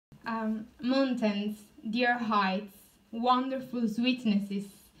mountains, dear heights, wonderful sweetnesses.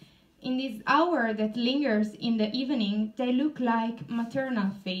 In this hour that lingers in the evening, they look like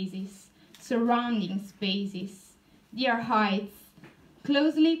maternal faces, surrounding spaces, dear heights,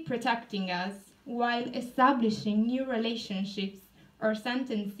 closely protecting us while establishing new relationships or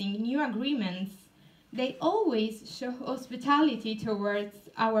sentencing new agreements. They always show hospitality towards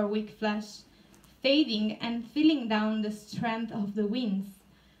our weak flesh, fading and filling down the strength of the winds.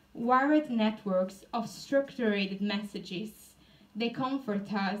 Wired networks of structured messages. They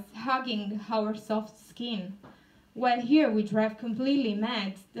comfort us, hugging our soft skin. While here we drive completely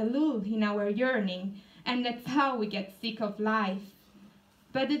mad, the lull in our yearning, and that's how we get sick of life.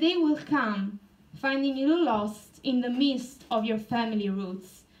 But the day will come, finding you lost in the mist of your family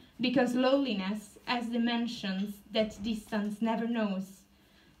roots, because loneliness has dimensions that distance never knows.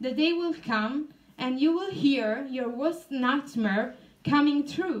 The day will come, and you will hear your worst nightmare coming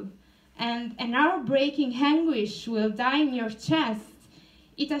true, and an heart-breaking anguish will die in your chest.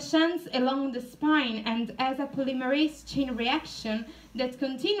 It ascends along the spine, and as a polymerase chain reaction that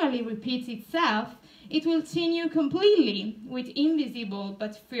continually repeats itself, it will chain you completely with invisible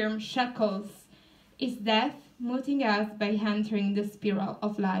but firm shackles. Is death muting us by entering the spiral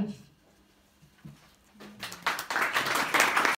of life?